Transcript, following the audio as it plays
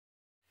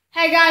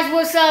Hey guys,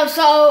 what's up?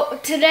 So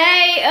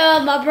today,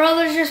 my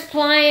brother's just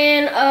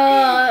playing what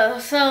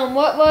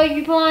are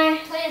you playing?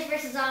 Plants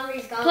vs.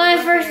 Zombies.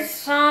 Plants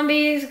vs.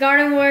 Zombies,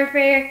 Garden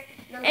Warfare.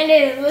 And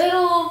this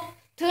little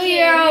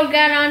 2-year-old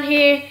got on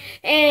here,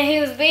 and he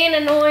was being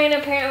annoying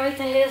apparently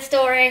to his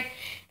story.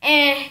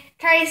 And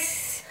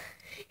Trace,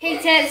 he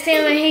texted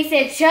him and he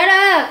said, "Shut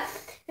up!"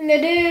 And the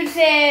dude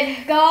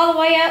said, "Go all the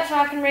way up so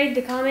I can read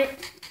the comment."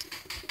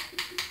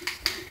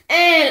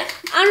 And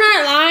I'm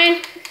not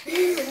lying.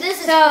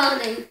 This is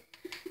funny.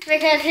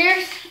 Because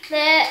here's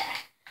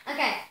that.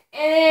 Okay.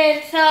 And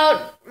then,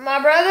 so, my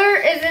brother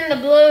is in the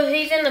blue.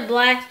 He's in the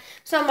black.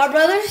 So, my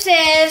brother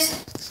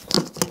says...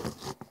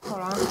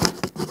 Hold on.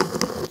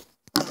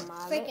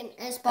 Freaking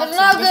Xbox. There's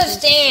no good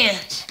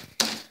stand.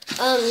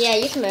 Yeah,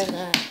 you can move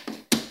that.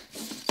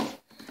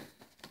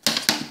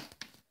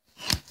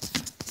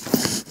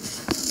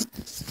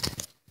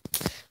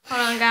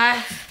 Hold on,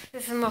 guys.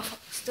 This is my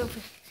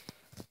stupid...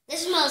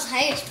 This is the most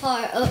hated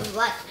part of,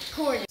 like,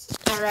 recording.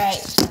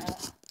 Alright.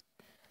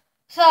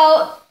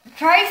 So,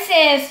 Trey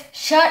says,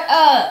 "Shut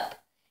up."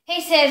 He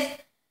says,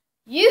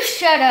 "You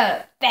shut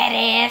up,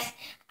 badass.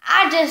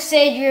 I just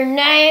said your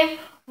name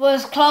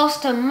was close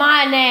to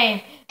my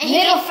name.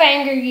 Middle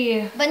finger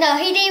you." But no,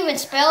 he didn't even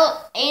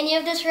spell any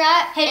of this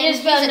right. He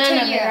didn't spell none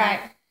of it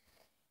right.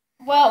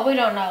 Well, we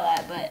don't know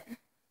that, but...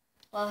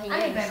 Well, he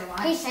is.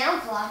 He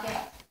sounds like it.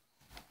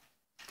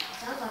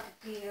 Sounds like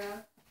a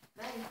 2-year-old.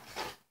 Maybe.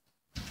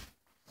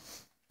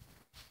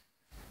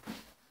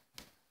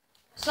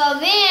 So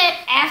then,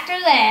 after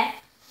that,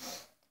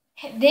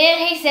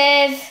 then he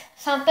says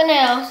something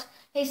else.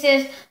 He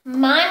says,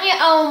 "Mind your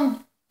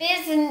own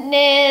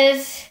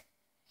business."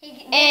 He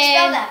didn't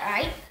spell that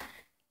right.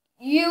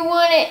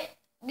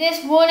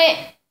 This wouldn't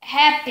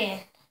happen.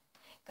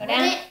 Go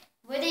down.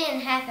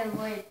 Wouldn't happen,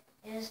 would.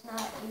 It's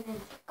not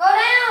even. Go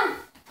down!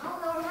 I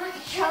don't know where my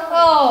controller.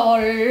 Oh,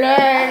 Lord.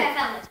 Okay, I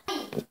found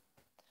it.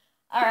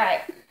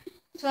 Alright.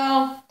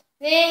 So,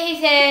 then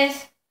he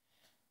says,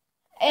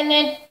 and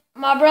then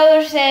my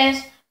brother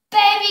says,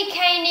 "Baby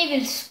can't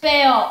even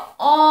spell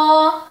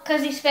all,"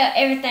 because he spelled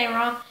everything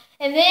wrong.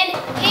 And then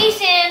he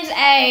sends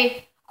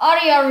a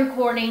audio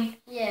recording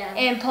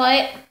and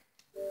play it.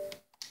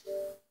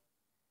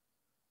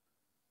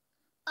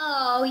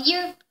 "Oh,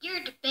 you're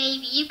the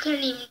baby. You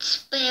couldn't even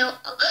spell.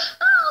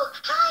 Oh,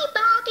 hi,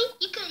 Bobby.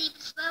 You couldn't even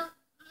spell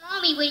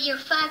mommy when you're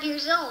 5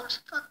 years old.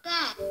 Fuck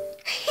that."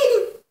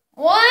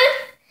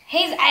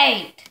 He's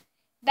 8.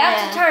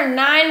 About to turn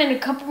 9 in a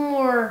couple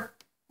more,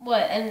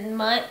 in a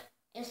month?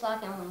 It's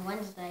like on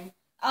Wednesday.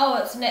 Oh,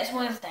 it's next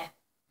Wednesday.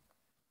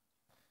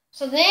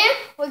 So then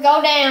we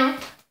go down.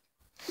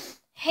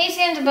 He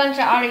sends a bunch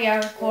of audio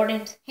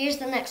recordings. Here's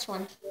the next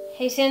one.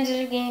 He sends it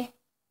again.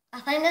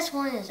 I think this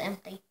one is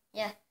empty.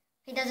 Yeah.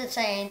 He doesn't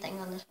say anything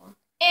on this one.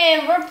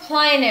 And we're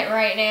playing it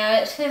right now.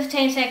 It's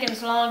 15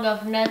 seconds long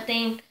of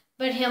nothing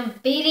but him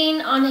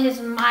beating on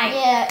his mic.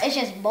 Yeah, it's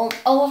just boom,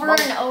 over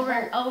and over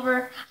and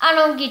over. I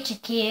don't get you,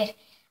 kid.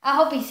 I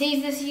hope he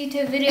sees this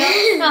YouTube video,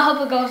 and I hope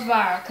it goes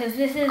viral, because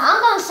this is... I'm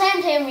going to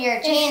send him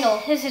your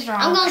channel. This is wrong.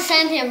 I'm going to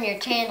send him your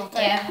channel,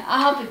 too. Yeah,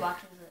 I hope he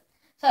watches it.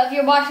 So if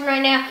you're watching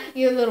right now,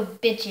 you're a little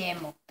bitch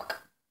animal.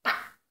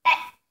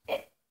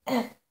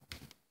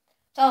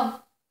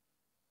 So,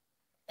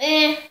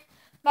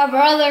 my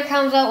brother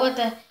comes up with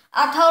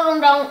I told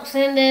him don't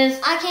send this.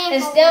 I can't.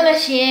 It's dumb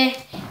as shit.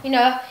 You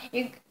know,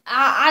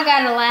 I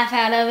got a laugh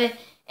out of it.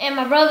 And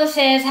my brother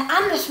says,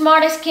 "I'm the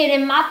smartest kid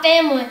in my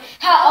family.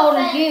 How old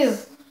are you?"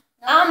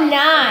 "I'm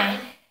 9.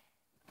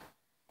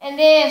 And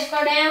then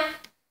scroll down.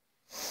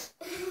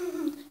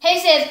 He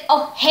says,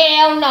 "Oh,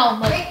 hell no,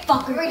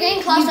 motherfucker. We're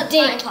getting close to the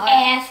dick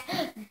ass.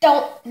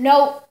 Don't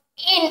know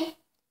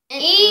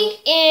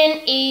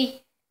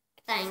E-N-E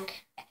thing.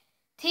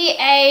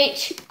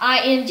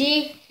 T-H-I-N-G.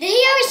 Did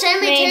he already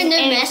send me 2 new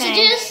anything.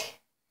 messages?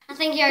 I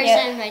think he already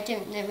sent me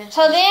 2 new messages.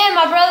 So then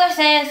my brother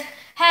says,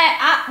 "Hey,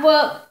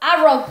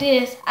 I wrote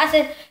this." I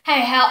said,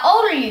 "Hey, how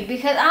old are you?"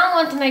 Because I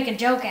want to make a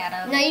joke out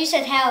of it. No, you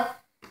said how.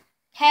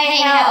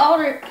 Hey, how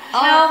old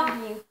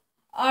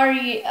are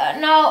you?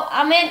 No,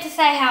 I meant to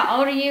say how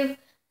old are you,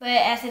 but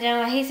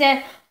accidentally. He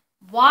said,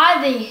 "Why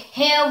the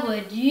hell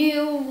would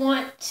you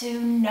want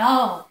to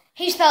know?"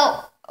 He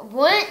spelled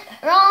 "wood"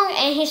 wrong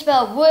and he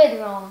spelled "wood"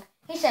 wrong.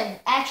 He said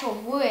actual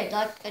wood,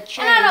 like a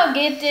tree. And I don't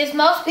get this.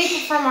 Most people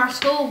from our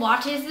school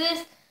watches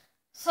this.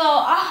 So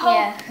I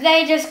hope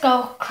they just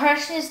go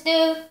crush this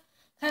dude.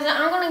 Because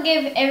I'm going to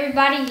give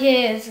everybody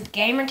his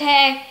gamer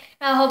tag.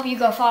 And I hope you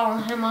go follow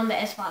him on the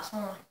Xbox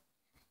One.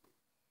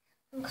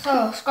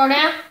 So scroll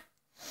down.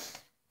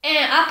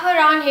 And I put it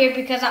on here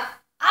because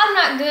I'm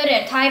not good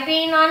at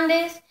typing on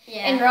this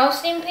and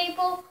roasting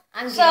people.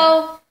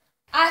 So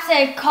I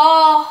said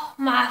call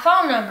my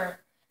phone number.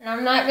 And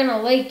I'm not going to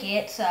leak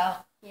it,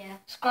 so... Yeah.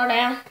 Scroll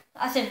down.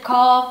 I said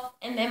call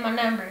and then my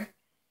number.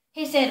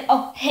 He said,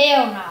 "Oh,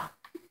 hell no."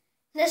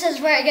 This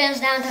is where it goes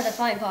down to the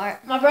funny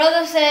part. My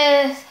brother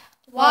says,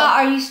 "Why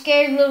are you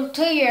scared, little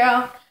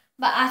 2-year-old?"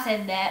 But I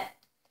said that.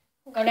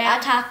 Go down. I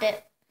typed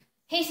it.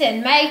 He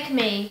said, "Make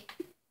me."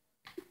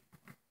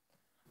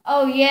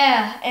 oh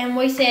yeah. And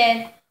we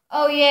said,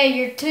 oh yeah,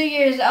 you're 2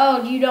 years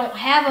old. You don't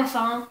have a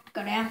phone.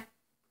 Go down.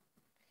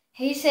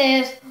 He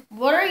says,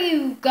 what are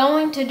you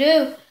going to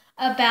do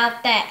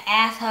about that,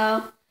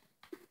 asshole?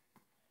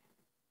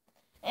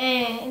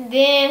 And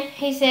then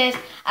he says,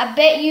 I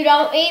bet you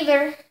don't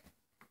either.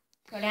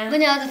 Go down. But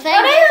no, the thing.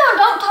 Go down.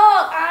 Don't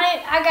talk.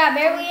 I got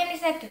barely any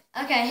seconds.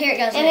 Okay, here it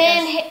goes. And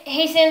then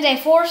he sends a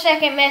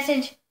 4-second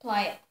message.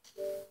 Play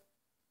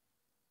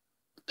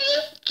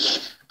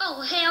Bitch.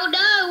 Oh, hell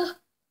no.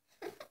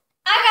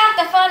 I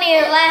got the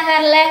funniest laugh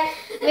out of that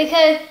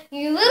because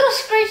you little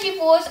screechy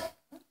voice,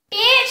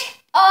 bitch.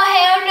 Oh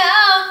hell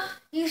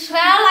no. You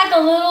sound like a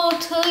little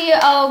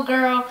 2-year-old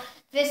girl.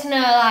 This no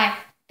like,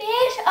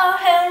 bitch. Oh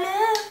hell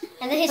no.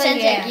 And then he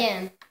sends it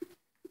again.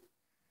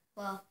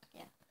 Well,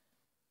 yeah.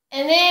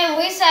 And then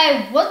we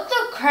say, what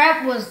the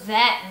crap was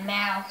that,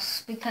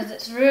 mouse? Because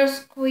it's real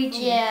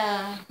squeaky.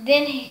 Yeah.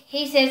 Then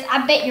he says,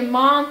 I bet your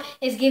mom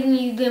is giving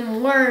you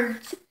them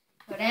words.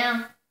 Go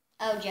down.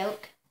 Oh,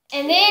 joke.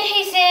 And then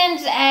he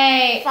sends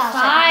a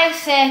 5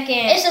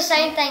 second. It's the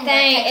same thing.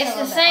 It's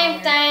the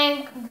same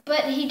thing,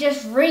 but he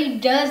just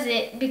redoes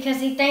it because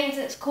he thinks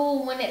it's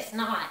cool when it's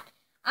not.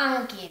 I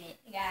don't get it,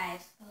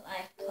 guys.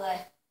 Like,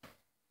 play.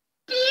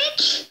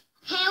 Bitch.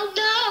 Hell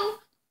no.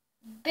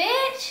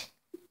 Bitch.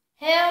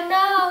 Hell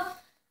no.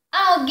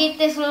 I don't get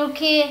this little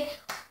kid.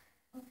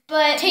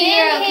 But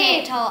 2-year-old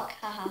can't talk.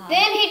 Ha ha ha.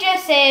 Then he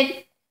just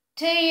said,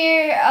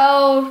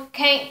 2-year-old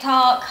can't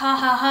talk. Ha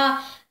ha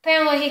ha.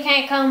 Apparently he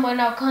can't come with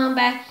no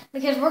comeback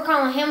because we're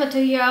calling him a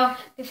 2-year-old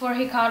before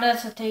he called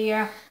us a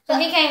 2-year-old. So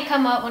he can't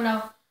come up with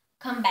no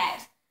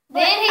comebacks.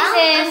 Then he I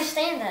says, don't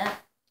understand that.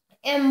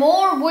 in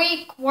more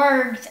weak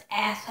words,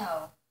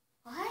 asshole.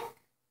 What?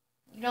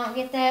 You don't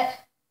get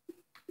that?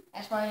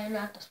 That's why you're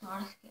not the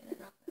smartest kid in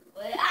the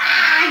world.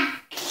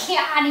 Ah,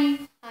 got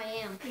you. I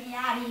am.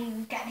 Got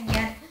you. Got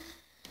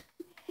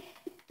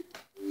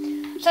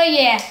you. So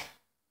yeah.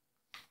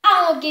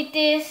 I don't get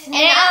this.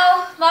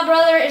 Now my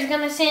brother is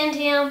gonna send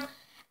him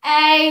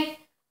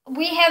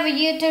we have a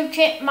YouTube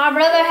channel. My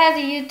brother has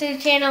a YouTube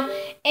channel,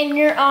 and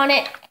you're on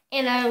it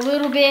in a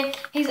little bit.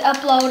 He's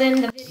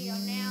uploading the video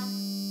now.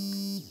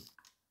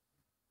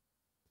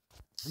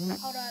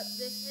 Hold up,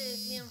 this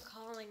is him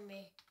calling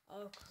me.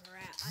 Oh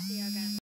crap! I think I got.